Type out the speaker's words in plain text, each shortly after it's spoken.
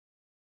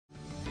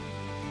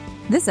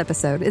This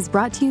episode is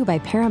brought to you by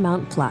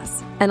Paramount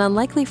Plus. An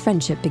unlikely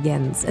friendship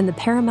begins in the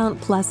Paramount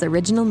Plus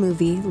original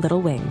movie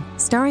Little Wing,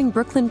 starring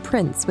Brooklyn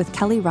Prince with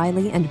Kelly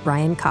Riley and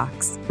Brian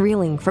Cox.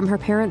 Reeling from her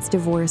parents'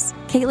 divorce,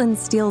 Caitlin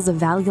steals a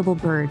valuable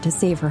bird to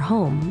save her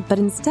home, but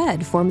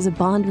instead forms a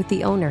bond with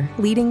the owner,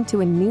 leading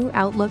to a new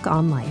outlook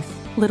on life.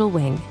 Little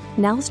Wing,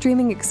 now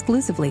streaming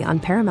exclusively on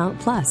Paramount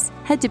Plus.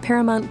 Head to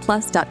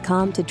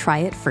ParamountPlus.com to try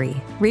it free.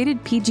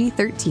 Rated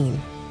PG-13.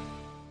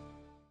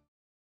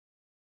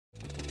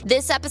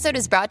 This episode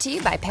is brought to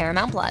you by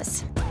Paramount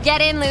Plus.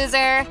 Get in,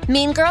 loser!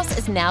 Mean Girls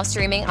is now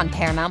streaming on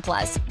Paramount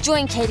Plus.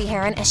 Join Katie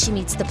Heron as she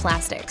meets the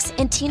plastics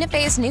in Tina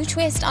Fey's new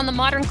twist on the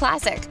modern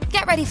classic.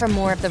 Get ready for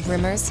more of the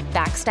rumors,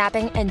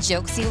 backstabbing, and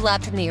jokes you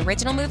loved from the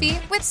original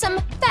movie with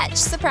some fetch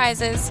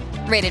surprises.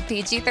 Rated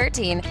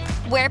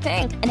PG-13. Wear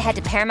pink and head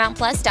to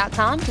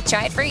ParamountPlus.com to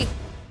try it free.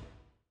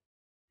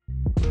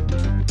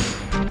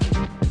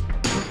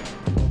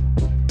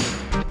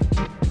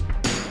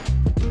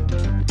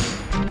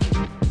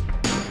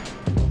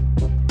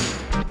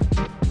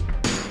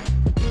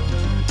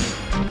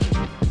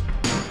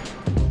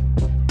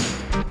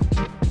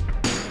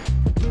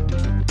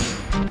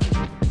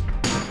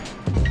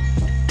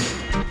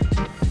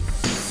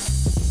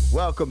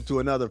 Welcome to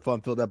another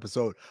fun-filled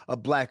episode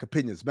of Black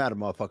Opinions Matter,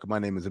 motherfucker. My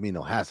name is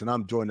Amino Hassan.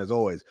 I'm joined, as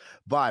always,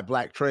 by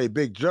Black Trey,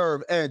 Big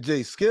Jerv, and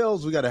Jay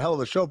Skills. We got a hell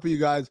of a show for you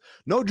guys.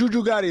 No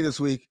Juju Gotti this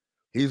week.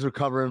 He's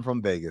recovering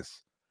from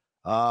Vegas.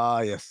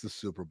 Yes, the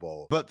Super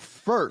Bowl. But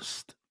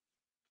first,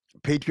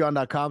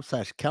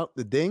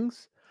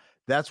 patreon.com/countthedings.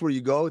 That's where you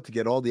go to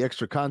get all the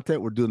extra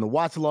content. We're doing the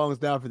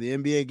watch-alongs now for the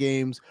NBA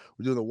games.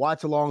 We're doing the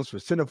watch-alongs for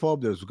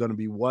Cinephobe. There's going to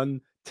be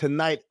one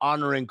tonight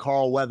honoring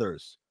Carl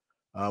Weathers.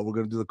 We're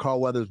going to do the Carl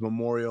Weathers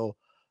Memorial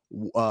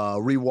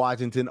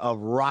re-Washington of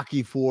Rocky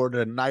IV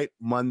tonight,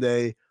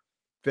 Monday,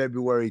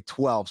 February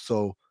 12th.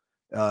 So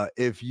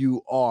if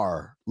you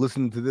are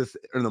listening to this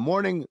in the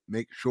morning,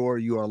 make sure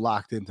you are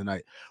locked in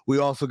tonight. We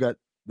also got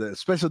the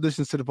special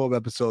edition Cinephobe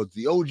episodes,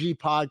 the OG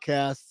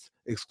podcasts,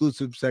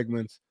 exclusive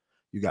segments.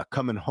 You got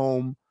Coming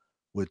Home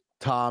with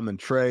Tom and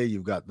Trey.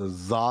 You've got the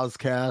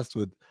Zozcast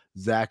with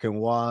Zach and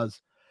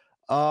Waz.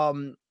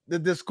 The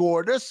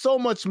Discord. There's so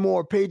much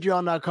more.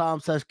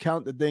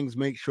 Patreon.com/countthedings.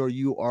 Make sure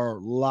you are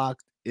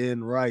locked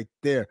in right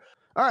there.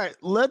 All right,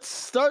 let's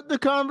start the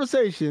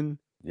conversation.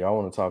 Y'all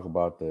want to talk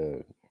about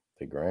the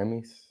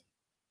Grammys?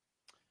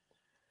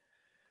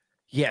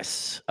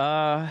 Yes.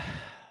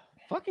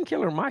 Fucking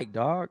Killer Mike,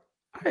 dog.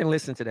 I didn't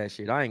listen to that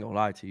shit. I ain't gonna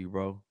lie to you,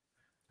 bro.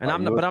 And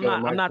I'm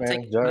not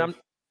taking.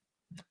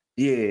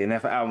 Yeah, and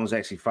that album was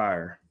actually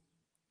fire.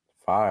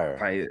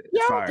 Fire. I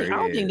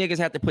don't think niggas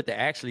have to put the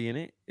actually in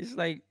it. It's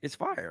like it's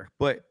fire,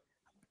 but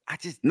I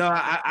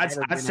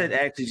said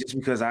actually just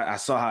because I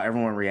saw how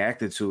everyone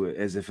reacted to it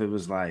as if it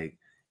was like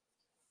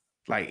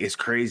it's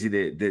crazy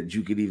that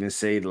you could even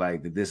say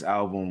like that this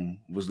album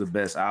was the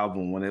best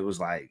album when it was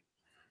like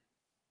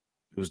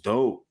it was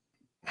dope.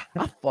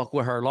 I fuck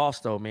with her loss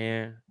though,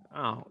 man.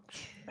 Oh,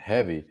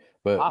 heavy.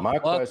 But my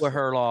question with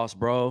her loss,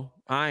 bro.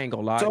 I ain't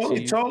gonna lie to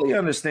you. Totally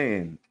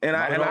understand. And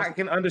I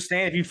can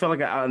understand if you feel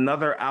like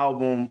another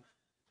album.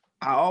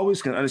 I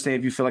always can understand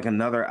if you feel like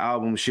another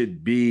album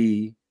should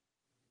be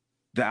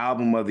the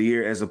album of the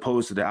year as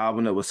opposed to the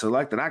album that was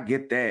selected. I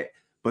get that.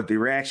 But the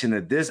reaction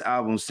that this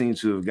album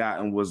seems to have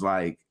gotten was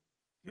like,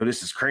 yo,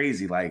 this is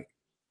crazy. Like,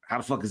 how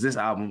the fuck is this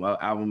album of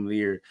the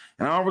year?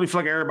 And I don't really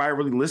feel like everybody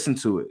really listened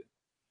to it.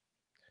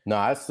 No,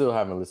 I still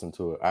haven't listened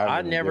to it.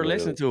 I never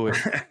listened to it.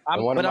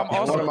 One of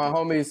my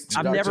homies,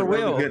 I never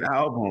will. Good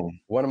album.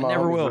 One of my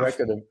homies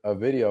directed a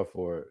video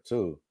for it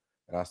too,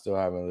 and I still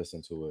haven't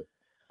listened to it.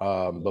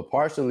 But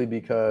partially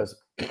because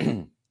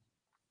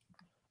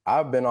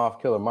I've been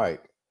off Killer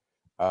Mike,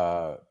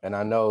 and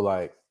I know,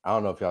 like, I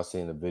don't know if y'all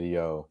seen the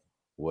video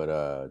with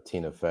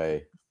Tina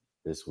Fey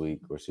this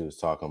week where she was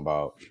talking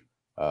about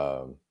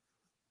the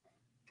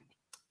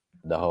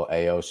whole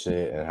AO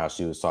shit and how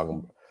she was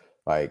talking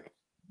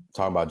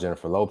about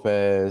Jennifer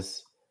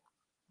Lopez.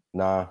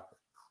 Nah.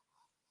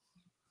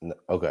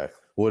 Okay.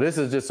 Well, this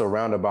is just a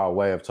roundabout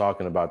way of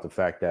talking about the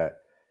fact that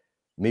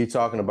me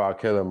talking about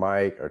Killer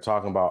Mike or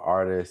talking about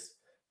artists,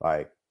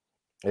 like,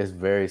 it's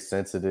very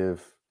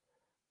sensitive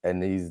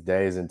in these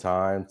days and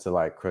time to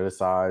like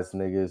criticize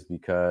niggas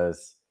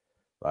because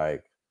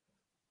like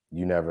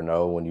you never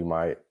know when you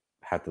might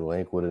have to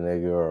link with a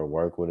nigga or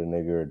work with a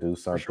nigga or do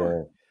something,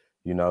 sure.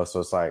 You know? So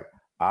it's like,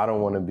 I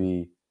don't want to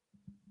be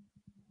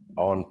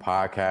on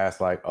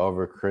podcasts like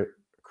over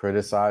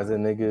criticizing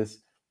niggas,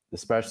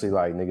 especially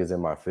like niggas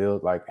in my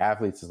field. Like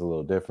athletes is a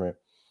little different,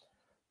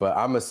 but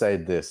I'm gonna say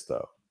this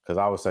though, because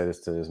I would say this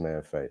to this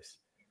man's face.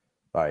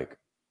 Like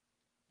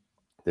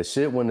the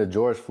shit when the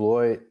George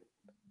Floyd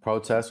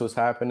protest was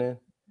happening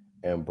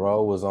and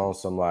bro was on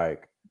some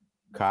like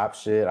cop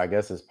shit. I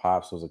guess his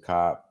pops was a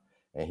cop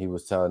and he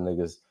was telling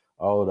niggas,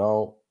 oh,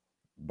 don't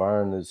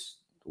burn this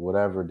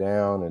whatever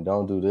down and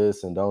don't do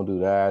this and don't do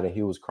that. And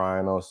he was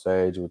crying on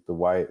stage with the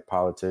white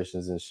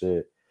politicians and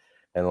shit.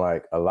 And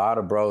like a lot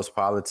of bros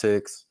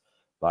politics,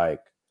 like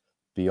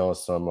be on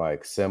some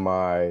like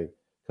semi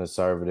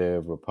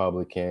conservative,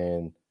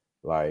 Republican,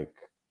 like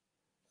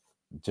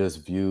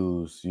just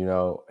views, you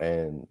know,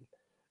 and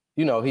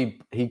you know,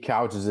 he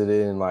couches it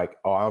in like,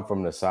 oh, I'm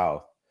from the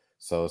South.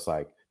 So it's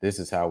like, this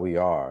is how we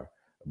are.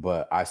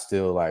 But I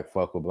still like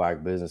fuck with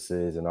black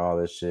businesses and all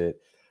this shit.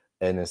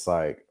 And it's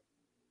like,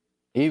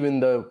 even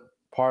the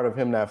part of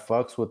him that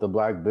fucks with the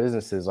black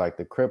businesses, like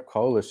the Crip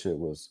Cola shit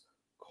was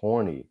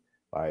corny.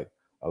 Like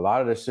a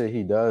lot of the shit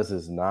he does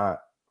is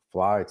not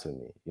fly to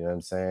me. You know what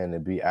I'm saying?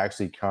 It'd be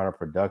actually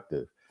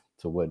counterproductive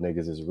to what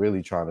niggas is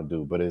really trying to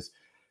do. But it's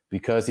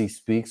because he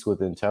speaks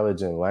with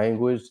intelligent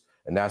language,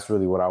 and that's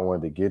really what I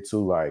wanted to get to.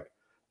 Like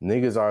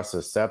niggas are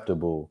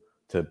susceptible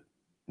to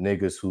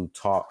niggas who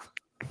talk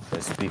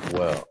and speak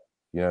well.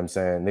 You know what I'm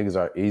saying? Niggas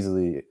are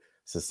easily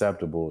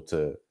susceptible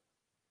to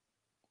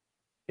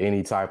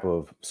any type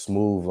of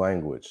smooth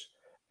language.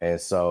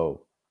 And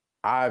so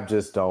I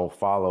just don't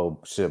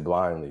follow shit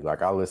blindly.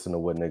 Like I listen to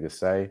what niggas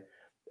say,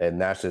 and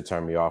that shit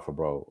turned me off,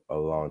 bro, a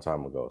long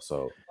time ago.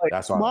 So like,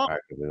 that's why I'm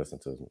actively listening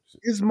to his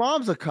music. His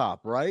mom's a cop,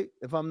 right?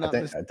 If I'm not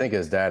mistaken. I think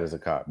his dad is a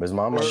cop. His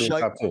mom might be a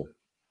cop too.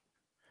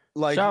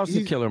 Like shout out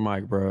to Killer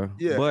Mike, bro.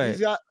 Yeah, but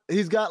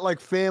he's got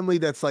like family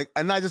that's like,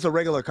 and not just a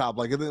regular cop,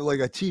 like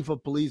a chief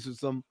of police or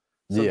some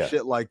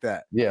shit like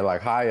that. Yeah,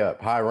 like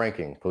high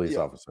ranking police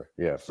officer.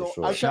 Yeah, for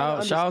sure.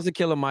 Shout out to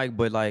Killer Mike,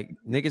 but like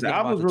niggas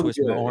not about to twist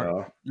my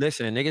arm.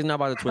 Listen, niggas not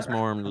about to twist my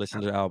arm to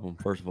listen to the album.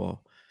 First of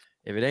all,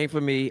 if it ain't for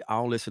me, I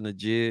don't listen to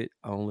Jid.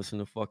 I don't listen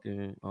to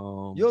fucking.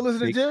 You don't listen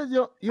to Jid?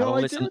 You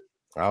don't like Jid?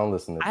 I don't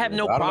listen to. I have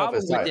no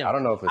problem with them. I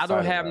don't know if it's. I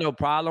don't have no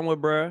problem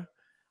with bruh.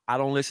 I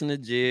don't listen to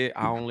Jid.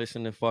 I don't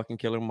listen to fucking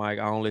Killer Mike.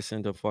 I don't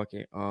listen to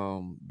fucking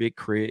Big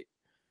Crit.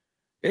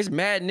 It's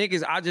mad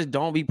niggas I just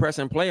don't be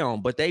pressing play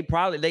on, but they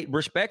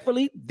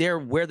respectfully, they're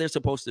where they're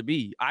supposed to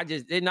be.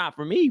 They're not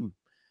for me. You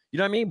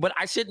know what I mean? But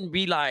I shouldn't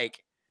be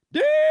like,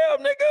 damn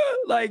nigga.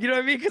 Like, you know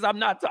what I mean? Because I'm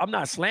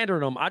not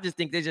slandering them. I just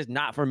think they're just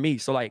not for me.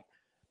 So like,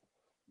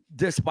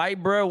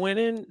 despite bro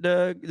winning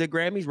the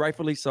Grammys,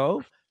 rightfully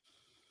so,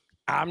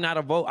 I'm not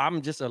a vote.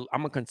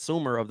 I'm a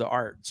consumer of the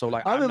art. So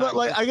like,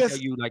 I guess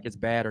tell you like it's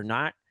bad or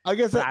not. I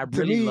guess I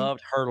really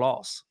loved her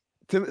loss.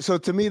 So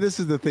to me, this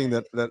is the thing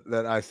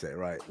that I say,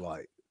 right?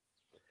 Like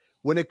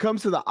when it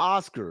comes to the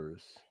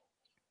Oscars,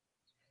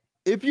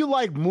 if you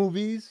like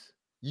movies,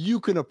 you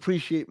can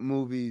appreciate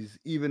movies,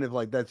 even if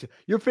like that's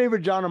your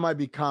favorite genre might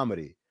be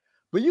comedy,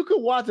 but you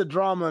could watch a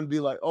drama and be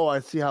like, oh, I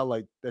see how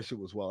like that shit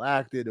was well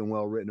acted and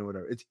well written or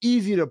whatever. It's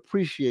easy to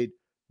appreciate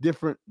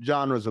different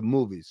genres of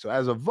movies. So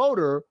as a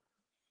voter,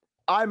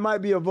 I might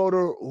be a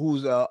voter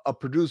who's a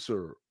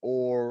producer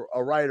or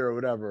a writer or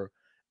whatever.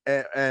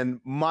 And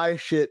my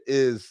shit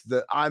is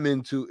that I'm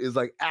into is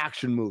like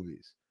action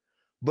movies,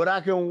 but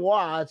I can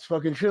watch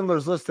fucking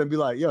Schindler's List and be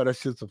like, yo, that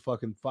shit's a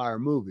fucking fire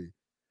movie.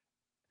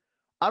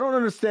 I don't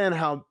understand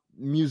how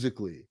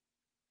musically,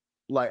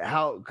 like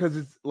how, because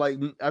it's like,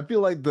 I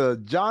feel like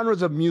the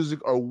genres of music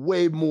are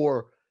way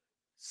more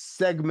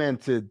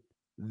segmented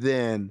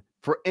than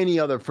for any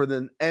other, for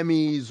the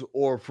Emmys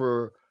or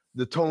for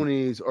the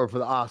Tonys or for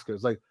the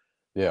Oscars. Like,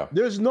 yeah,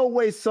 there's no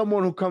way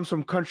someone who comes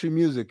from country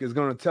music is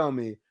going to tell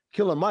me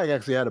Killer Mike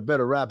actually had a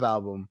better rap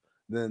album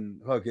than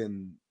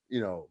fucking,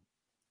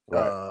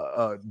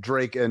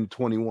 Drake and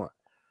 21.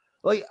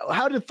 Like,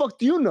 how the fuck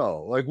do you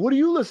know? Like, what are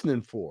you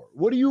listening for?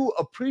 What do you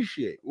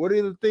appreciate? What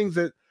are the things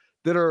that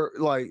are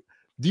like,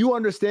 do you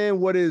understand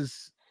what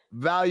is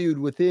valued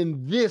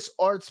within this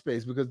art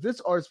space? Because this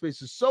art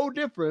space is so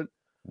different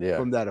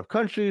from that of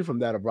country, from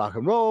that of rock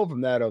and roll, from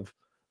that of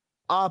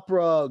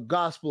opera,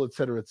 gospel, et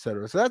cetera, et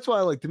cetera. So that's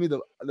why, like, to me, the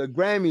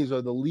Grammys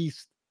are the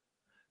least,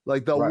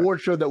 like the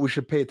award show that we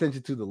should pay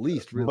attention to the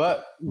least, really.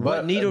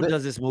 But Needle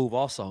does this move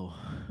also.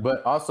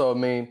 But also, I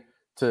mean,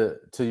 to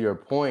your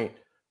point,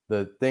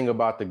 the thing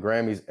about the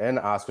Grammys and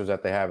the Oscars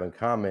that they have in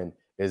common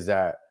is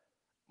that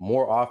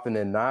more often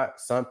than not,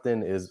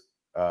 something is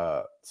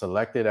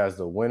selected as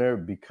the winner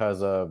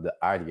because of the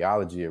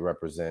ideology it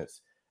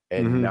represents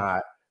and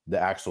not the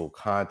actual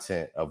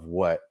content of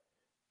what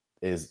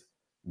is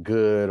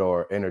good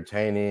or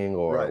entertaining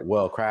or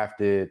well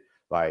crafted.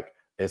 Like,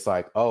 it's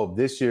like, oh,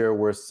 this year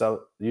we're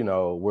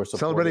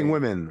celebrating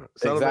women.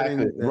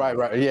 Exactly.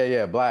 Right.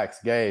 Yeah. Blacks,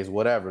 gays,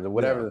 whatever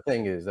the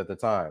thing is at the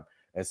time.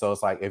 And so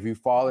it's like, if you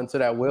fall into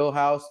that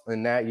wheelhouse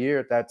in that year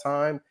at that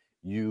time,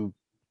 you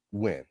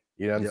win.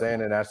 You know what I'm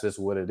saying? And that's just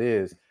what it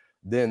is.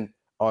 Then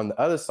on the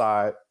other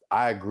side,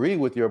 I agree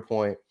with your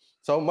point,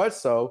 so much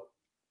so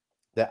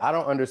that I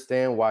don't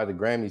understand why the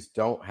Grammys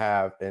don't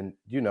have, and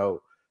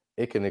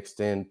it can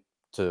extend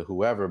to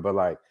whoever, but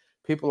like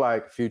people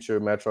like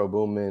Future, Metro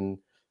Boomin,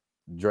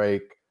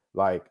 Drake,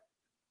 like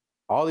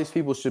all these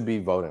people should be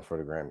voting for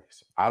the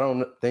Grammys. I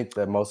don't think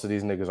that most of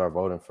these niggas are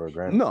voting for a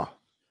Grammy. No.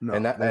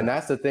 And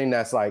that's the thing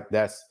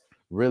that's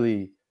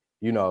really,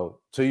 to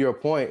your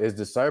point, is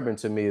disturbing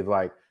to me.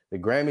 Like the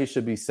Grammys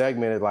should be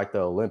segmented like the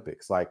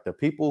Olympics. Like the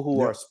people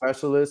who are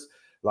specialists,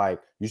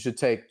 like you should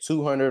take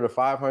 200 or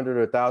 500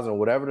 or 1,000,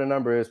 whatever the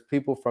number is,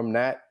 people from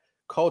that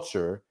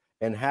culture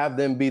and have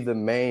them be the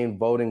main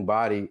voting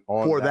body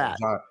on for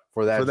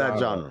that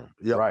genre.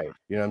 Yep. Right.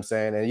 You know what I'm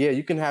saying? And yeah,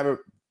 you can have it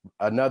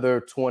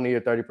another 20 or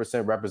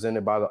 30%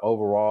 represented by the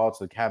overall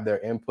to have their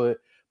input.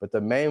 But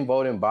the main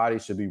voting body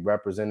should be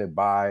represented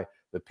by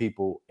the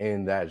people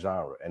in that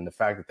genre. And the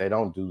fact that they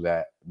don't do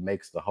that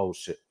makes the whole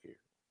shit weird.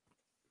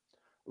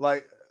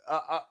 Like,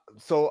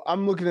 so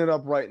I'm looking it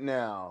up right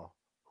now.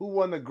 Who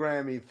won the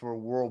Grammy for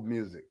world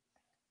music?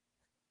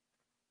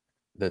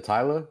 The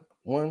Tyler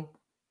one?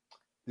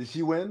 Did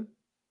she win?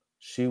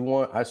 She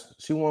won.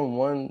 She won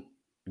one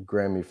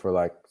Grammy for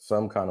like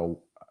some kind of.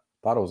 I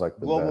thought it was like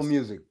the global best.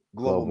 music.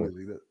 Global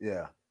music.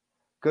 Yeah.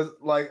 Because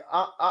like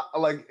I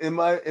like in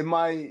my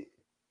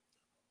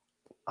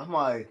I'm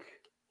like,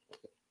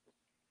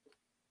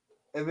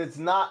 if it's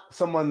not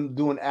someone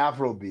doing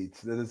Afro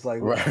beats, then it's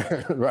like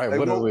right. Like,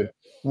 what are we?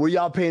 Were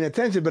y'all paying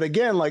attention? But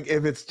again, like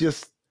if it's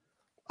just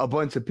a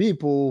bunch of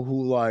people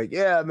who like,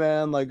 yeah,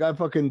 man, like I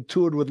fucking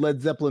toured with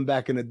Led Zeppelin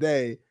back in the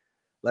day,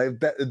 like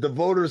that, the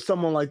voters,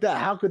 someone like that,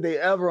 how could they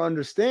ever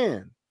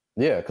understand?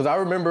 Yeah, because I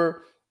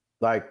remember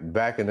like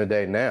back in the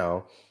day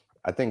now,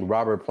 I think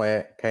Robert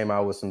Plant came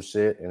out with some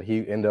shit and he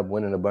ended up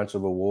winning a bunch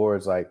of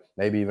awards, like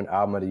maybe even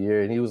Album of the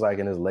Year. And he was like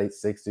in his late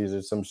 60s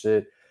or some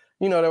shit.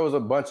 You know, there was a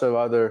bunch of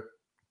other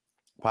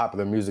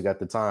popular music at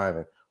the time.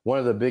 And one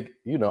of the big,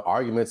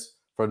 arguments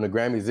from the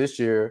Grammys this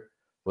year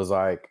was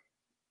like,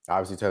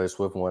 obviously Taylor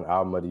Swift won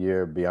Album of the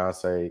Year.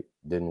 Beyonce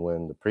didn't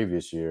win the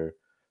previous year.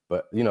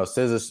 But,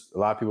 SZA, a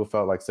lot of people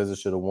felt like SZA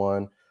should have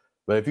won.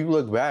 But if you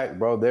look back,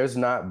 bro, there's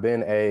not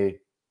been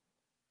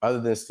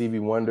other than Stevie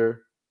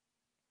Wonder,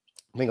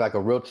 I think like a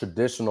real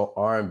traditional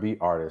R&B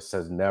artist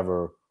has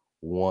never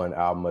won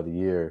Album of the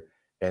Year.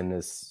 And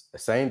this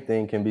same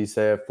thing can be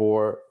said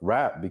for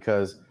rap,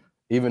 because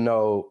even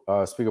though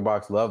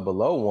Speakerboxxx Love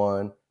Below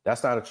won,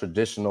 that's not a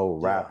traditional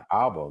rap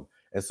album.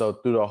 And so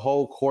through the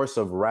whole course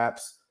of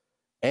rap's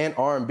and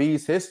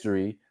R&B's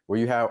history, where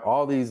you have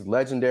all these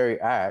legendary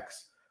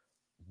acts,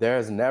 there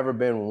has never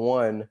been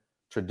one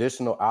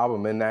traditional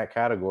album in that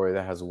category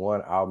that has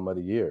won Album of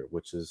the Year,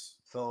 which is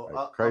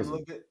crazy.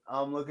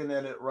 I'm looking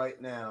at it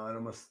right now, and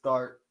I'm gonna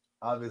start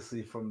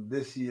obviously from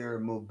this year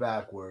and move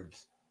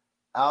backwards.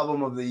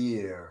 Album of the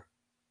Year.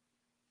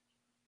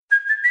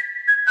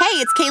 Hey,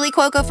 it's Kaylee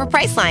Cuoco for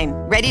Priceline.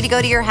 Ready to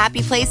go to your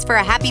happy place for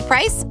a happy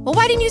price? Well,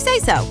 why didn't you say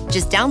so?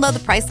 Just download the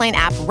Priceline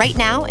app right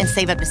now and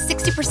save up to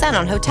 60%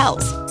 on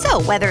hotels.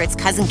 So whether it's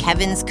Cousin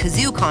Kevin's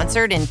Kazoo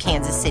Concert in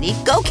Kansas City,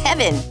 go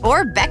Kevin,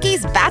 or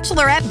Becky's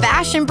Bachelorette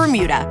Bash in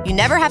Bermuda, you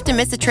never have to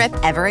miss a trip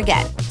ever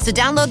again. So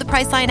download the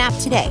Priceline app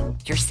today.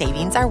 Your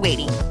savings are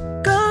waiting.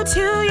 Go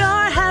to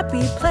your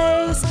happy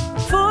place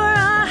for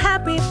a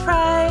happy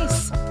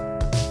price.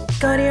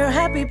 Go to your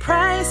happy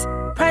price,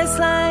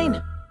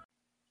 Priceline.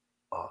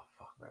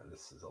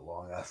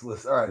 Ass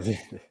list. All right.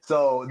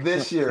 So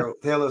this year,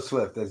 Taylor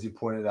Swift, as you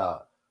pointed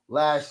out.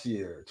 Last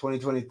year,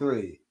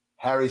 2023,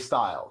 Harry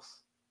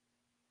Styles.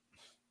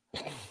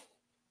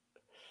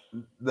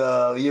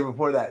 The year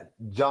before that,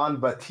 John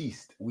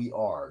Batiste. We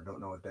Are.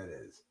 Don't know what that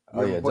is.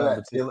 John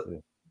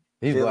Batiste.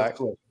 He's Taylor black.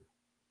 Swift.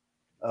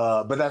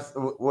 But that's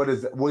what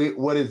is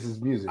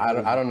his music?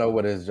 I don't know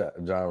what his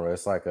genre.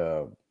 It's like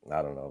I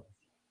don't know,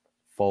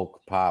 folk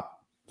pop.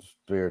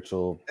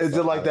 Spiritual. Is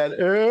it like that?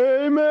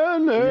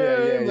 Amen.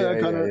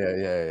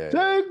 Yeah.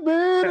 Take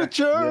me to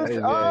church.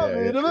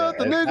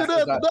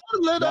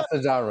 That's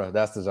the genre.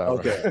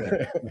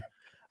 Okay.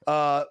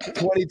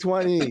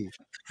 2020,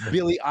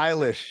 Billie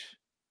Eilish.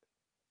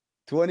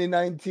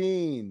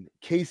 2019,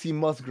 Casey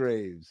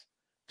Musgraves.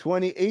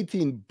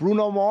 2018,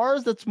 Bruno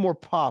Mars. That's more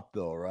pop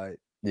though, right?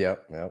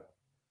 Yep.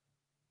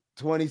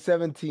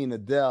 2017,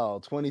 Adele.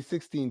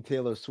 2016,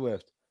 Taylor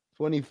Swift.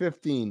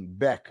 2015,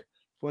 Beck.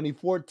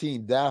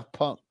 2014, Daft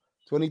Punk.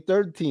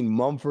 2013,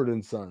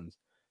 Mumford & Sons.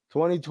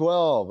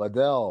 2012,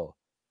 Adele.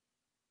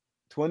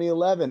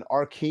 2011,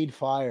 Arcade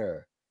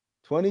Fire.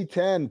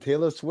 2010,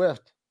 Taylor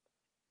Swift.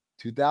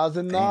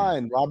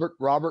 2009,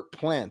 Robert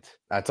Plant.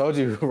 I told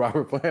you,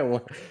 Robert Plant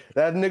won.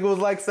 That nigga was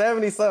like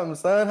 70-something,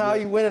 son. How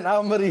you winning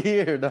Album of the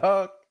Year,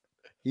 dog?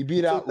 He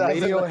beat out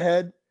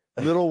Radiohead,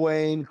 Lil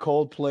Wayne,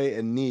 Coldplay,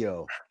 and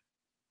Neo.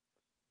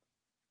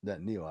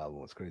 That Neo album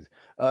was crazy.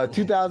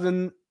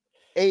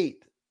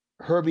 2008,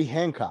 Herbie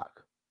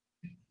Hancock.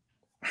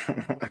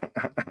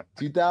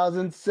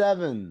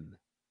 2007,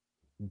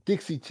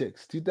 Dixie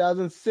Chicks.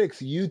 2006,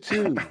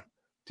 U2.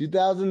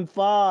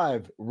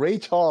 2005, Ray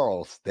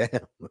Charles. Damn.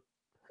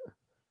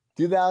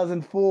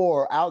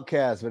 2004,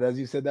 Outkast. But as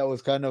you said, that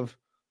was kind of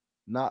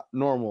not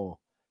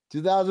normal.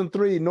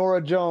 2003,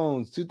 Norah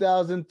Jones.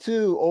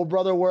 2002, Oh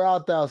Brother, Where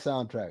Art Thou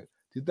soundtrack.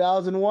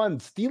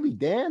 2001, Steely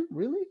Dan.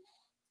 Really?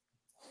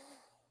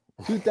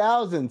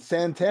 2000,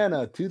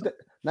 Santana.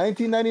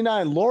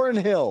 1999,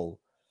 Lauryn Hill.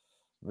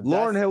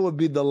 Lauryn Hill would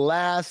be the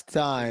last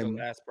time.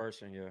 The last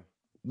person, yeah.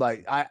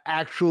 Like I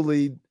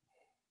actually,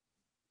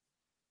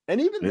 and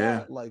even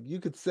that, like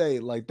you could say,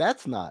 like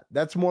that's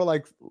more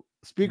like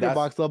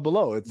Speakerboxxx Love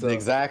Below. It's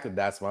exactly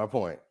that's my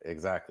point.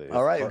 Exactly.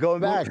 All right,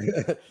 going back.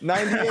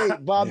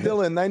 98, Bob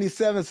Dylan.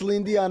 97,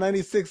 Celine Dion.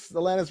 96,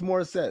 Alanis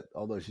Morissette.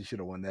 Although she should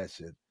have won that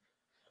shit.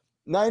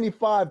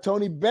 95,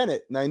 Tony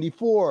Bennett.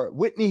 94,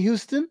 Whitney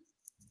Houston.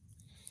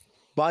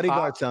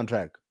 Bodyguard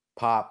soundtrack.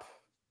 pop.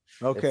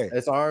 Okay.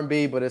 It's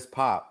R&B, but it's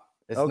pop.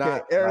 It's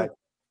not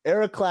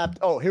Eric Clapton.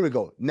 Oh, here we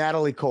go.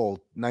 Natalie Cole,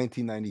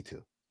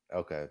 1992.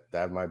 Okay,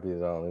 that might be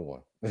the only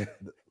one.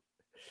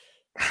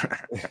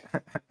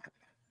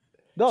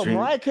 No,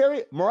 Mariah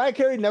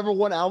Carey never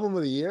won Album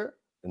of the Year.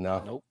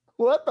 No. Nope.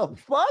 What the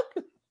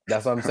fuck?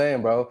 That's what I'm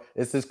saying, bro.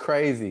 It's just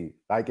crazy.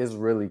 Like, it's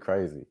really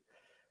crazy.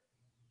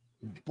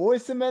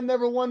 Boyz II Men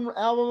never won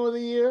Album of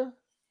the Year.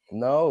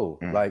 No,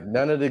 like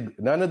none of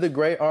the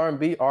great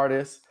R&B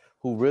artists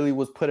who really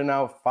was putting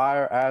out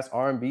fire ass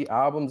R&B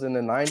albums in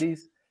the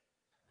 90s.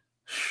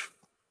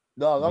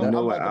 Dog, I'm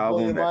about to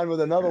blow your mind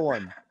with another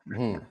one.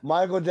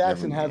 Michael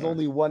Jackson has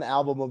only one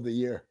Album of the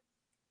Year.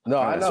 No,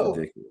 I know.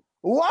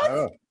 What? I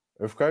know.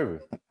 It's crazy.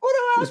 What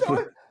am I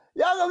doing?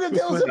 Y'all gonna get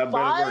Taylor Swift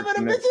 5 of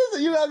the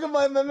bitches? You gotta give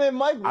my man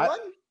Mike 1?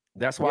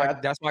 That's why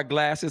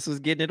Glasses was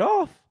getting it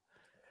off.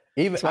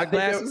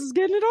 Glasses is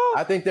getting it off.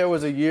 I think there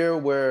was a year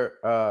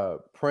where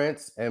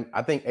Prince and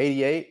I think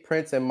 88,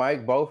 Prince and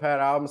Mike both had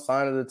albums,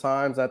 Sign of the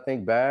Times, I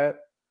think Bad,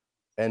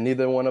 and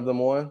neither one of them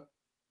won.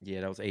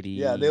 Yeah, that was 80.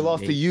 Yeah, they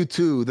lost to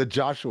U2, the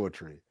Joshua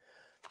Tree.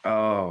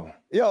 Oh.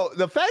 Yo,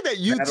 the fact that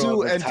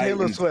U2 and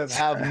Taylor Swift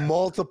have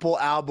multiple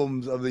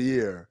albums of the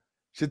year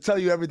should tell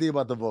you everything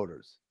about the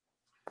voters.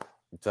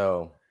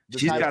 So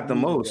she's got the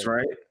most,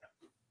 right?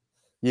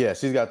 Yeah,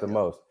 she's got the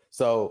most.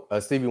 So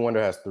Stevie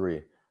Wonder has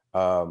 3.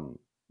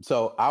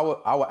 So I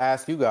would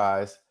ask you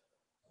guys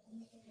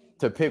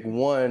to pick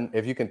one,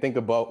 if you can think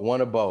about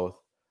one of both,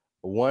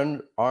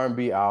 one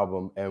R&B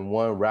album and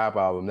one rap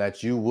album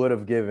that you would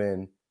have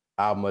given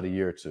Album of the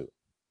Year to.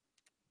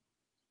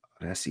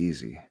 That's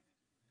easy.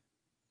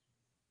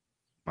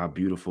 My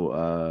beautiful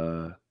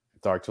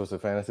Dark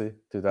Twisted Fantasy,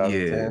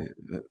 2010.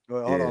 Yeah.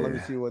 Wait, hold on, let me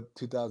see what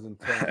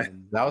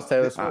 2010. That was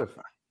Taylor Swift.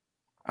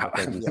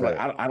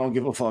 I don't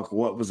give a fuck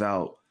what was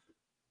out.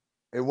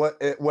 It would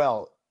have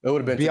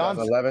been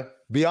 2011.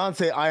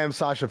 Beyonce, I Am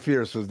Sasha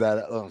Fierce was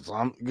that. So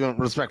I'm going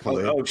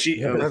respectfully.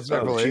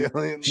 Respectfully.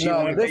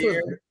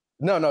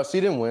 No, she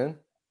didn't win.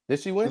 Did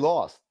she win? She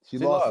lost. She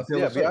lost.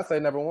 Yeah,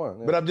 Beyonce never won.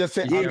 Yeah. But I'm just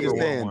saying.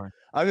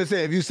 I'm just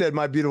saying. If you said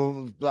My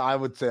Beautiful, I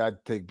would say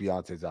I'd take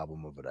Beyonce's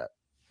album over that.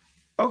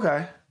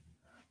 Okay.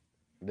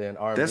 Then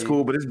R&B. That's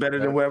cool, but it's better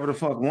than whatever the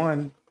fuck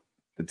won.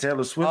 The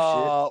Taylor Swift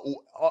shit.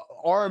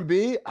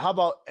 R&B. How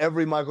about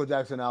every Michael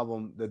Jackson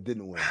album that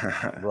didn't win?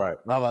 Right.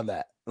 How about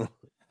that?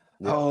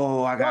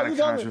 Oh, I got a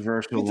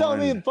controversial one. You telling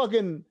me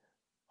fucking?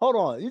 Hold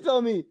on. You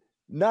telling me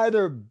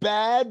neither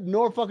Bad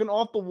nor fucking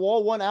Off the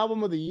Wall won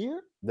Album of the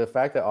Year? The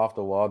fact that Off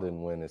the Wall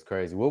didn't win is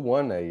crazy. What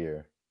won that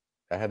year?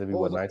 That had to be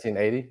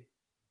 1980,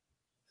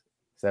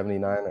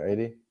 79 or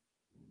 80.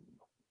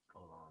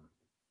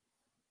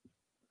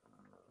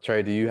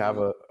 Trey, do you have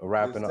a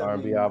rap and an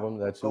R&B album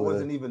that you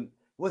wasn't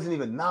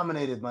even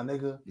nominated, my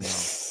nigga?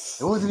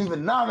 No. It wasn't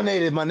even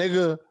nominated, my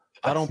nigga.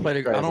 I don't play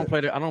the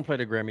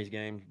Grammys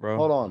games, bro.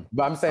 Hold on.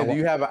 But I'm saying, do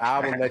you have an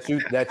album that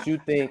you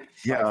think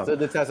stood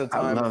the test of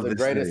time as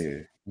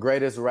the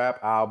greatest rap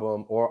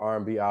album or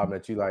R&B album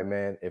that you like,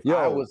 man?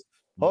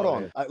 Hold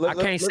on. I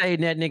can't say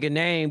that nigga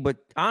name, but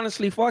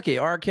honestly, fuck it.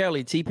 R.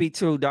 Kelly,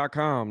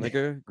 TP2.com,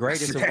 nigga.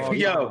 Greatest of all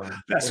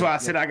time. That's why I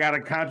said I got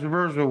a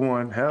controversial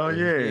one. Hell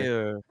yeah.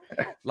 Yeah.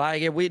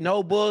 Like, if we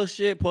no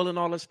bullshit, pulling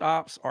all the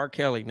stops, R.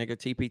 Kelly, nigga,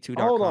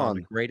 TP2.com. Hold on.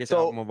 The greatest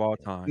album of all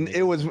time. Nigga.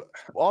 It was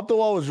Off the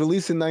Wall was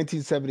released in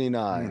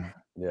 1979.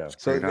 Yeah.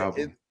 So in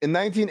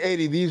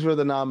 1980, these were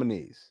the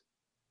nominees.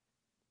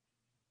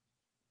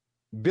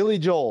 Billy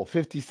Joel,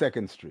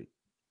 52nd Street.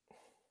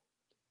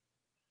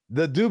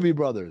 The Doobie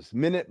Brothers,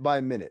 Minute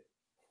by Minute.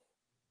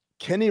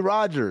 Kenny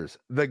Rogers,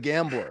 The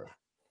Gambler.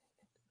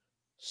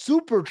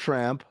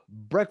 Supertramp,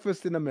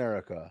 Breakfast in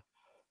America.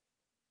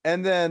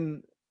 And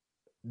then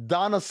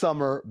Donna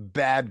Summer,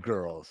 Bad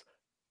Girls.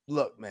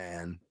 Look,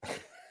 man.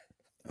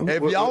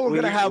 If y'all were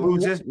going to have...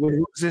 Who's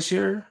this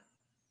year?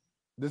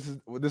 This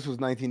was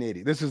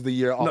 1980. This is the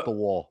year Off the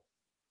Wall.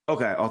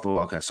 Okay, Off the Wall.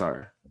 Okay,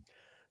 sorry.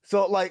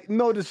 So, like,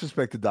 no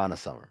disrespect to Donna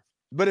Summer.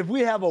 But if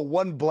we have a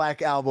one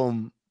black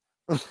album...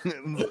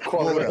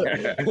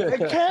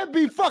 It can't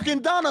be fucking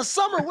Donna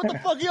Summer. What the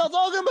fuck are y'all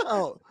talking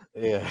about?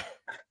 Yeah.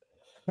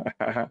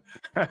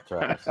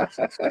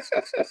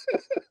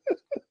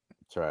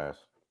 Trash.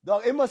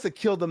 Dog, it must have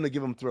killed them to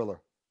give him Thriller.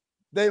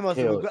 They must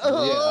have.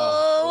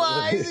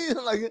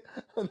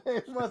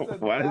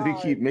 Why does he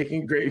keep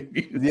making great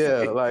music?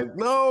 Yeah, like,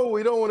 no,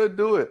 we don't want to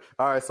do it.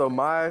 All right, so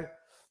my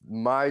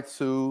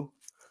two,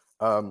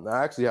 I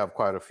actually have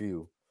quite a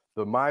few,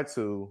 but my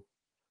two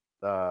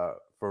for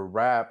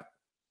rap.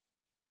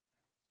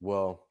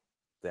 Well,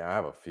 I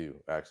have a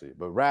few actually,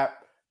 but rap,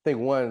 I think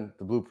one,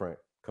 The Blueprint.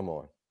 Come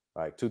on,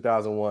 like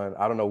 2001.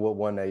 I don't know what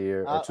won that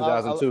year, or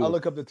 2002. I'll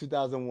look up the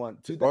 2001.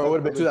 Or it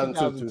would have been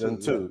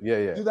 2002.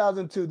 Yeah.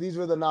 2002. These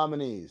were the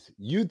nominees.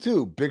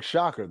 U2, big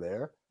shocker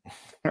there.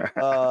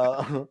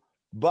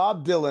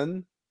 Bob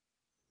Dylan,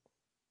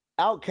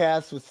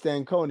 Outkast with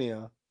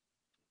Stankonia,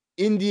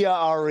 India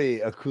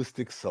Ari,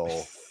 Acoustic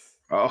Soul.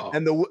 Oh.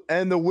 And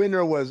the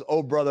winner was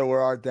Oh Brother Where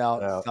Art Thou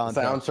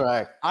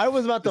soundtrack. I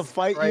was about to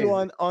fight you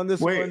on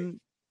this one.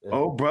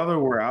 Oh Brother,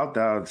 We're Out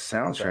Thou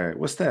soundtrack.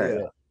 What's that?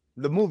 Yeah.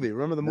 The movie.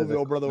 Remember the movie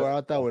Oh Brother, We're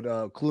Out Thou with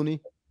Clooney?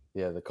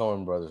 Yeah, the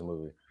Coen Brothers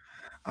movie.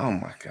 Oh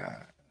my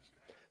God.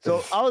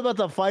 So I was about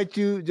to fight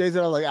you, Jason.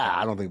 I was like,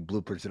 I don't think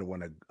Blueprint should have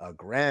won a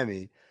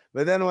Grammy.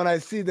 But then when I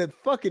see that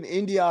fucking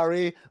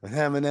Indie with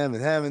Eminem and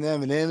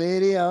Eminem and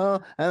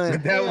Eminem,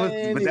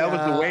 But that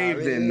was the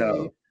wave then,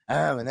 though.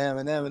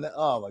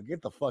 Oh,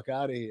 get the fuck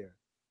out of here.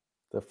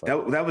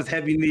 That was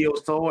heavy neo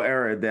soul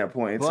era at that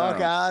point.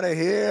 Fuck out of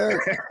here.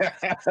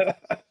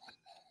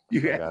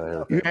 You had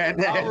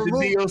to have the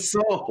neo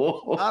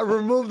soul. I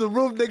removed the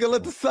roof, nigga.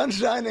 Let the sun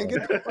shine and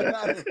get the fuck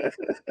out of here.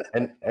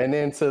 And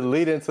then to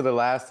lead into the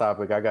last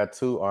topic, I got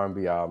 2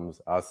 R&B albums.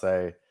 I'll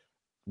say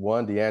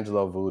one,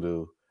 D'Angelo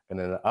Voodoo, and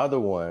then the other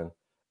one,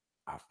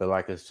 I feel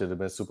like it should have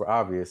been super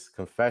obvious,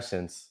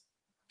 Confessions.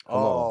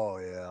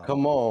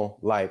 Come on.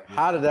 Like,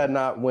 how did that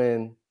not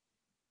win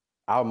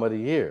album of the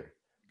year?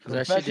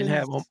 That shit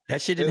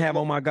didn't have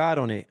Oh My God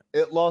on it.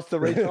 It lost to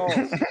Ray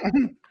Charles.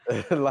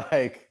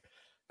 Like,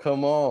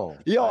 come on.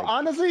 Yo, like,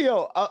 honestly,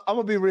 I'm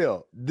gonna be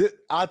real.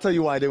 I'll tell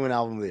you why I didn't win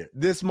album of the year.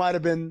 This might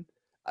have been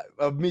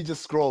of me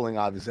just scrolling.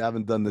 Obviously, I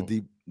haven't done the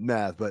deep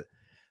math, but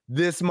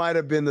this might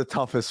have been the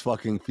toughest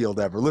fucking field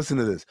ever. Listen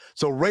to this.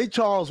 So Ray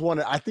Charles won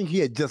it. I think he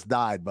had just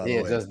died, by the way. He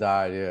had just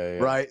died, yeah.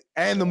 Right?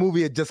 And the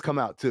movie had just come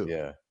out, too.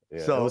 Yeah.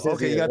 So,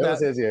 okay, you got that. It was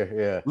his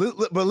year, yeah.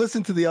 But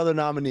listen to the other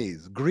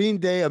nominees. Green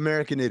Day,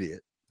 American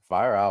Idiot.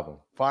 Fire album.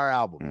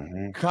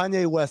 Mm-hmm.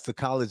 Kanye West, The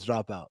College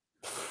Dropout.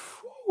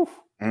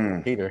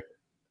 Peter.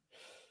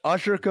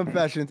 Usher,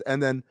 Confessions,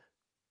 and then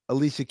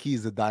Alicia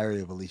Keys, The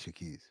Diary of Alicia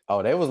Keys.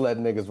 Oh, they was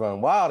letting niggas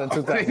run wild in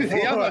 2004.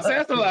 Yeah,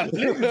 that's a lot of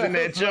niggas in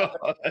that show.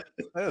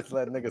 They was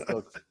letting niggas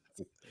go.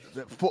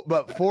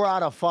 But 4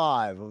 out of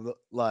 5 of the,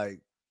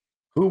 like,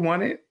 who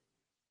won it?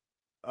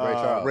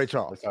 Ray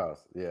Charles.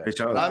 Yeah. Ray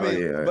Charles. I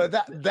mean, but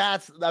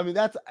that's every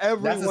that's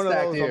one of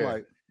those. Year. I'm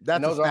like,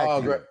 that's those a are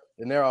all year. great,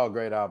 and they're all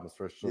great albums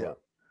for sure. Yeah.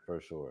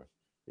 For sure.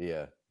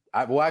 Yeah.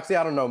 Actually,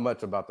 I don't know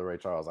much about the Ray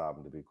Charles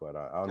album, to be quite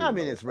honest. I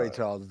mean, it's Ray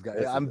Charles' guy.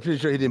 I'm pretty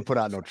sure he didn't put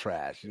out no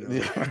trash. You know?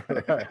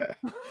 Yeah.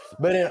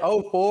 But in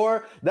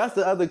 2004, that's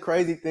the other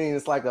crazy thing.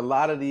 It's like a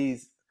lot of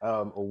these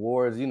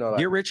awards, you know. Like,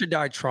 Get Rich or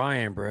Die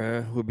Trying,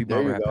 bro. Would be my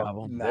rap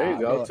album. There you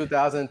go.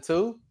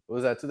 2002? What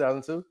was that,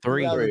 2002?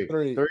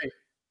 Three.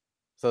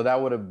 So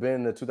that would have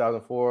been the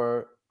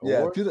 2004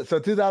 award? Yeah, so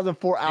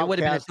 2004 It would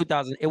have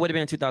been It would have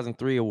been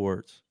 2003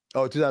 awards.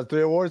 Oh,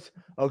 2003 awards?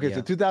 Okay, Yeah.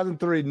 so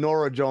 2003,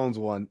 Norah Jones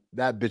won.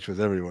 That bitch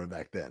was everywhere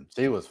back then.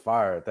 She was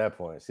fire at that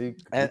point. I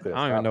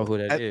don't even know who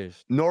that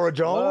is. Norah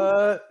Jones?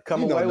 What?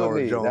 Come away with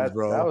Norah me. Jones,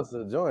 bro. That was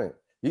the joint.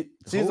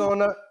 She's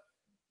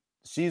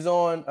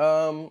on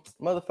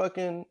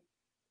motherfucking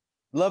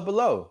Love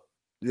Below.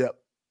 Yep.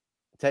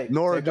 Take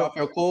Norah off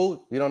your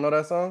cool. You don't know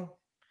that song?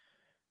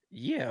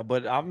 Yeah,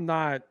 but I'm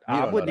not. You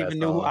I don't wouldn't know even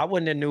that know. song. I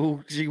wouldn't have knew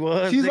who she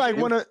was. She's nigga. like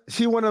one of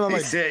them. He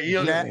Like, said,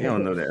 you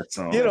don't know that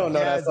song. You don't know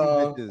that Jazzy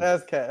song.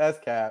 bitches. That's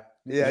cap.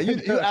 Yeah,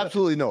 you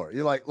absolutely know her.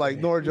 You're like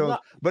Norah Jones,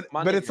 but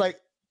My it's nigga. like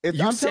if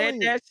You I'm said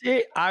telling you, that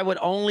shit, I would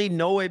only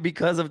know it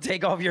because of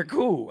Take Off Your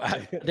Cool.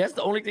 That's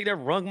the only thing that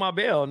rung my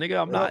bell, nigga.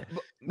 I'm not.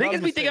 Niggas I'm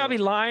be just thinking I be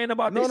lying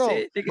about this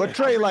shit. Nigga, but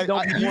Trey, I really like,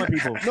 don't be warning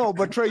people. no,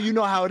 but Trey, you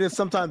know how it is.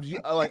 Sometimes,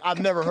 like, I've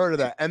never heard of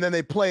that, and then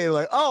they play it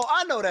like, oh,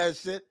 I know that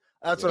shit.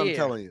 That's what I'm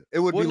telling you. It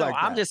would be like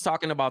I'm that. just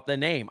talking about the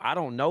name. I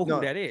don't know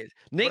who that is.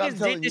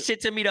 Niggas did this shit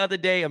to me the other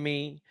day. I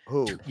mean,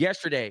 Who?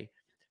 Yesterday,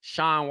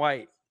 Shaun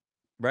White,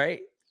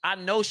 right? I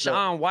know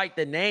Shaun White,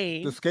 the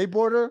name. The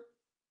skateboarder?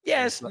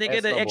 Yes,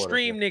 nigga, the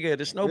extreme nigga,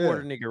 the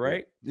snowboarder nigga,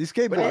 right? He But this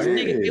skateboarder.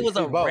 nigga, it was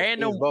a both.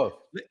 random. He's both.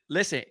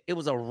 Listen, it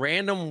was a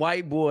random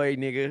white boy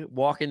nigga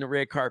walking the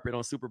red carpet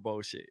on Super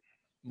Bowl shit.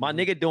 My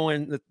nigga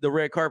doing the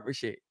red carpet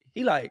shit.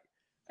 He like,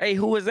 hey,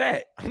 who is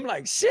that? I'm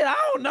like, shit, I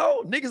don't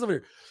know. Niggas over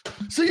there.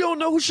 So you don't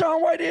know who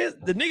Shaun White is?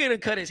 The nigga done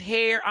cut his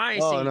hair. I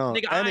ain't seen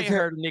nigga. I ain't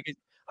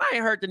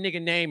heard the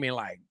nigga name in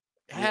like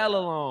hella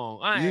long.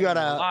 I ain't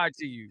gonna lie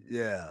to you.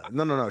 Yeah.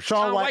 No.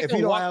 Shaun White, if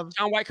you don't have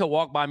Shaun White could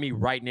walk by me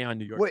right now in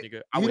New York,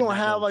 nigga. You don't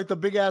have like the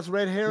big ass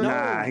red hair?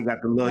 Nah, he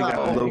got the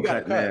low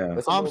cut now.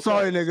 I'm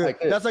sorry,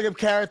 nigga. That's like if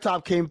Carrot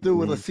Top came through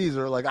with a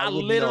Caesar. Like I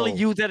literally know.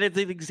 use that as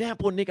an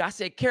example, nigga. I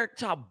said Carrot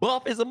Top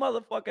buff is a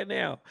motherfucker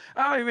now.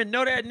 I don't even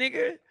know that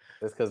nigga.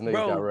 It's because niggas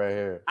got red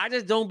hair. I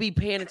just don't be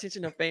paying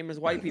attention to famous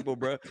white people,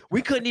 bro.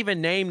 We couldn't even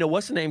name the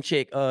what's the name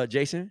chick,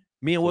 Jason.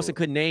 Me and Wilson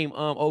couldn't name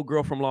old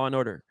girl from Law and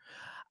Order.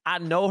 I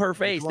know her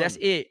face. That's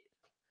it.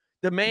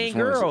 The main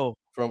girl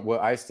from what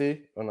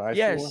Ice-T on the Ice-T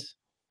yes. one?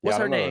 What's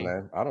Yeah, her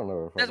name? I don't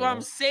know her. That's what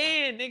I'm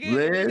saying, nigga.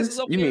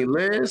 Liz? You mean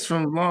Liz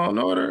from Law and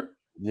Order?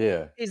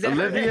 Yeah. Is that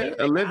her name?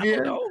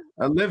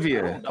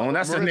 Olivia. Oh,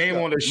 that's her name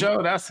on the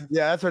show. That's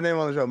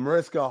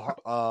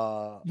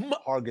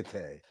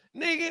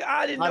Nigga,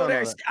 I didn't know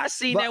that. I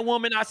seen that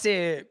woman. I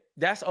said,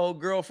 that's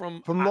old girl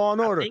from Law and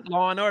Order. I think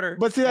Law and Order.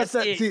 But see, that's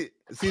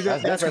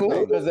that's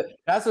cool.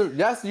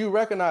 That's you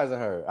recognizing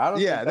her. I don't.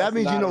 Yeah, that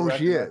means you know who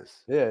she is.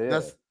 Yeah.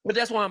 But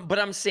that's why. But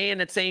I'm saying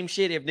the same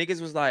shit. If niggas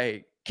was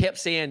like, kept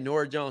saying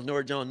Nora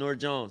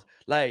Jones.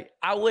 Like,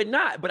 I would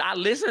not, but I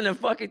listen to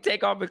fucking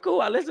Take Off and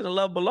Cool. I listen to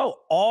Love Below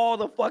all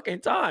the fucking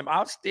time.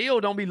 I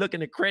still don't be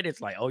looking at credits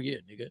like, oh yeah,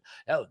 nigga,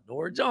 that was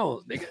Nora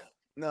Jones, nigga.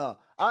 No,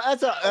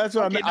 that's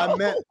what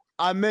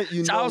I meant. You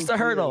know, shouts to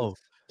her though.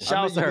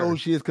 Shouts to her. You know who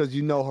she is because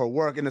you know her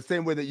work in the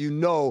same way that you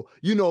know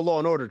Law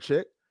and Order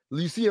chick.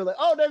 You see her like,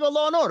 oh, there go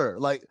Law and Order.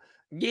 Like,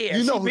 yeah,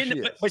 you know who she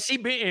is. But she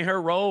been in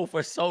her role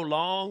for so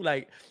long,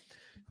 like.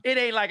 It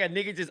ain't like a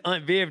nigga just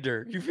unvived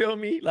her. You feel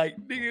me? Like,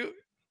 nigga,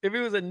 if it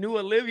was a new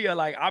Olivia,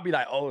 like, I'll be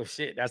like, oh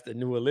shit, that's the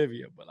new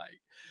Olivia. But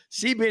like,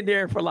 she been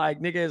there for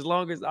like, nigga, as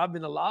long as I've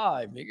been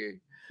alive, nigga.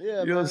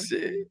 Yeah, you know what I'm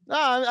saying?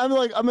 Nah, I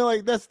mean,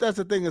 like that's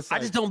the thing. It's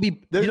like, I just don't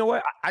be. You know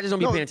what? I just don't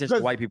be paying attention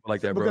to white people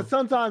like that, bro. Because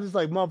sometimes it's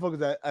like motherfuckers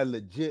that are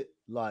legit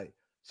like.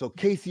 So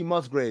Casey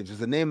Musgraves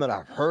is a name that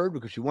I've heard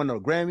because she won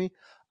a Grammy.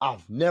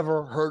 I've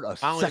never heard a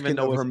second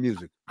of her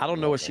music. I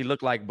don't know what she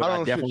looked like, but I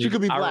definitely. She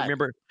could be black.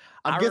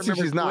 I guessing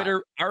she's not.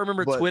 I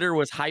remember Twitter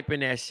was hyping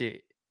that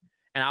shit,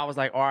 and I was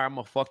like, all right, I'm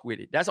gonna fuck with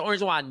it. That's the only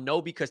reason why I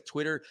know, because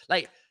Twitter,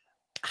 like,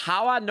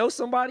 how I know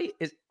somebody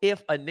is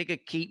if a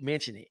nigga keep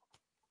mentioning it,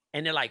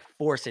 and they're like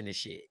forcing the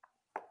shit.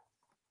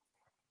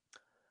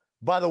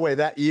 By the way,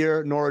 that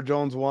year Nora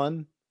Jones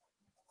won.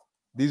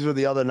 These were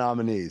the other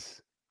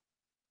nominees.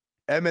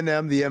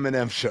 Eminem, The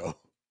Eminem Show.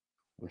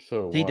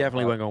 He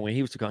definitely wasn't gonna win.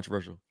 He was too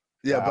controversial.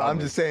 Yeah, but I'm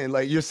just saying,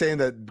 like, you're saying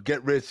that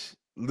Get Rich,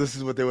 this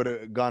is what they would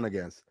have gone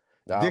against.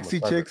 Dixie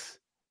Chicks,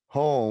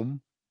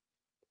 Home,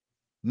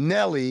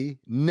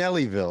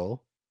 Nellyville,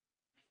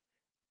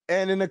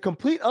 and in a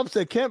complete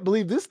upset, can't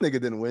believe this nigga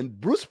didn't win,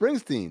 Bruce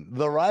Springsteen,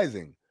 The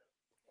Rising.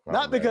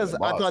 Not because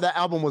I thought that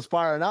album was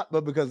fire or not,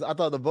 but because I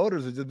thought the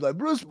voters would just like,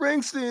 Bruce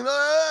Springsteen.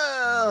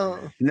 Oh.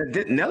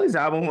 Nelly's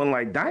album won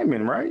like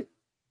Diamond, right?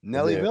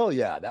 Nellyville,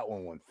 yeah, that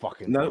one went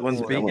fucking.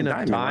 Speaking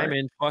of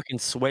Diamond, right? Fucking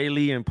Sway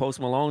Lee and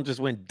Post Malone just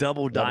went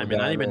double diamond.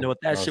 I didn't even know if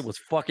that shit was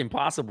fucking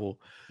possible.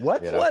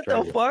 What? Yeah, what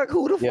the fuck?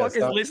 Who the fuck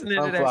is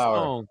listening to that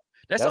song?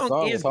 That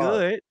song is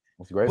good.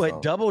 It's a great but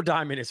song. Double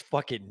Diamond is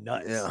fucking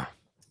nuts. Yeah.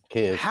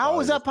 Kids.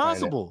 How is that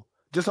possible?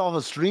 Just off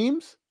of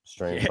streams?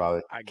 Streams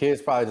probably.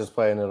 Kids probably just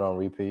playing it on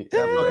repeat.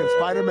 That fucking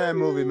Spider-Man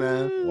movie,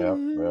 man. Yep.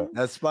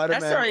 That's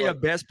Spider-Man. That's already the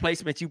best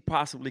placement you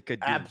possibly could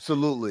do.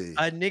 Absolutely.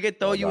 A nigga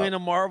throw you in a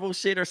Marvel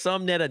shit or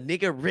something that a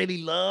nigga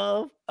really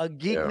love. A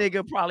geek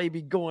nigga probably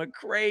be going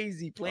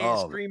crazy playing,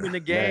 streaming the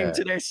game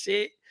to that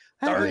shit.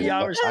 30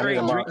 hours straight.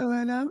 I need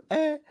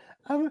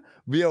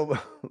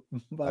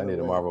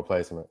a Marvel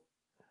placement.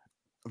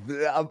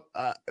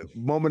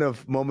 Moment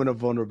of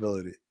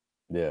vulnerability.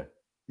 Yeah.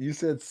 You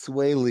said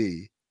Sway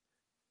Lee.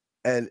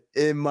 And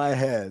in my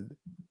head,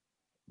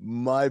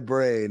 my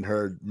brain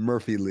heard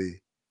Murphy Lee.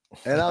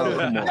 And I was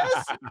like,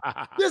 yes,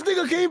 this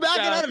nigga came back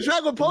and had a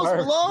track with Post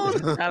Malone.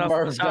 Shout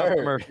out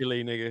to Murphy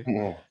Lee,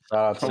 nigga.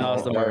 Shout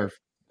out to Murph.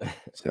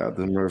 Shout out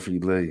to Murphy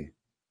Lee.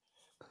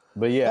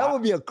 But yeah, that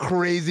would be a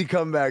crazy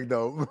comeback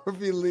though.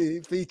 Murphy Lee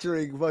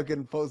featuring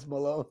fucking Post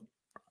Malone.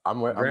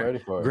 I'm ready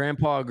for it.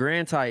 Grandpa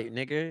Grand Tight,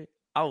 nigga.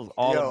 I was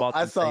all about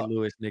the St.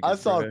 Louis niggas. I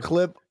saw a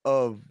clip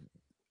of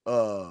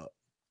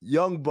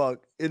Young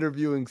Buck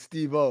interviewing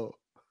Steve-O.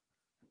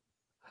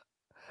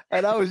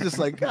 And I was just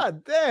like,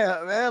 God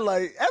damn, man.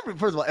 Like,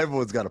 first of all,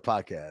 everyone's got a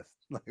podcast.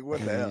 Like,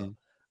 what the hell?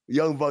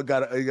 Young Buck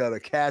got a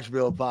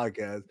Cashville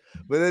podcast.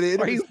 But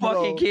then are you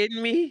fucking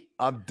kidding me?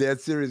 I'm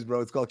dead serious,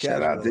 bro. It's called Cashville.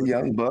 Shout out to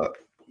Young Buck.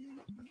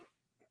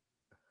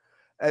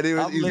 And he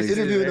was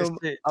interviewing him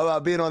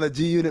about being on the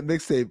G Unit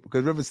mixtape.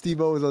 Because remember,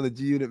 Steve-O was on the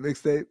G Unit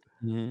mixtape?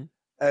 Mm-hmm.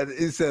 And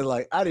he said,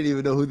 like, I didn't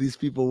even know who these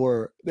people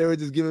were. They were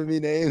just giving me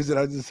names, and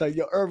I was just like,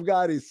 yo, Irv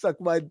Gotti, suck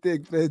my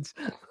dick, bitch.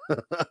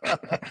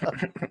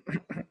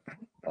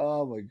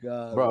 Oh, my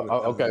God. Bro,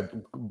 okay.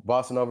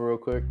 Bossing over real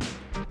quick.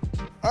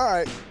 All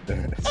right.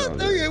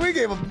 We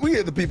gave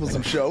the people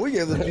some show. We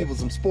gave the people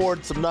some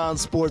sports, some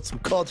non-sports, some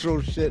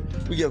cultural shit.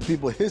 We gave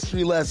people a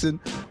history lesson.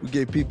 We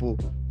gave people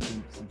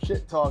some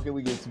shit talking.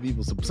 We gave some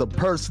people some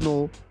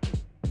personal.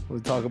 We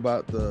talk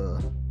about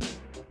the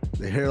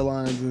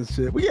hairlines and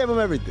shit. We gave them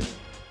everything.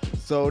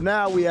 So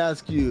now we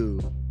ask you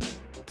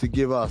to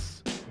give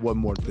us one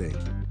more thing.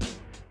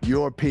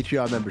 Your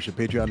Patreon membership,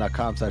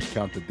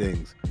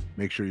 patreon.com/countthedings.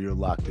 Make sure you're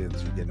locked in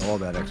so you're getting all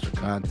that extra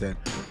content.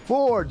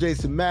 For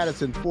Jason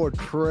Madison, for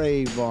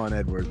Trayvon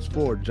Edwards,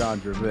 for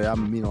John Gervais,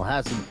 I'm Amin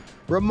Hassan,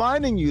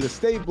 reminding you to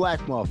stay black,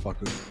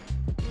 motherfuckers.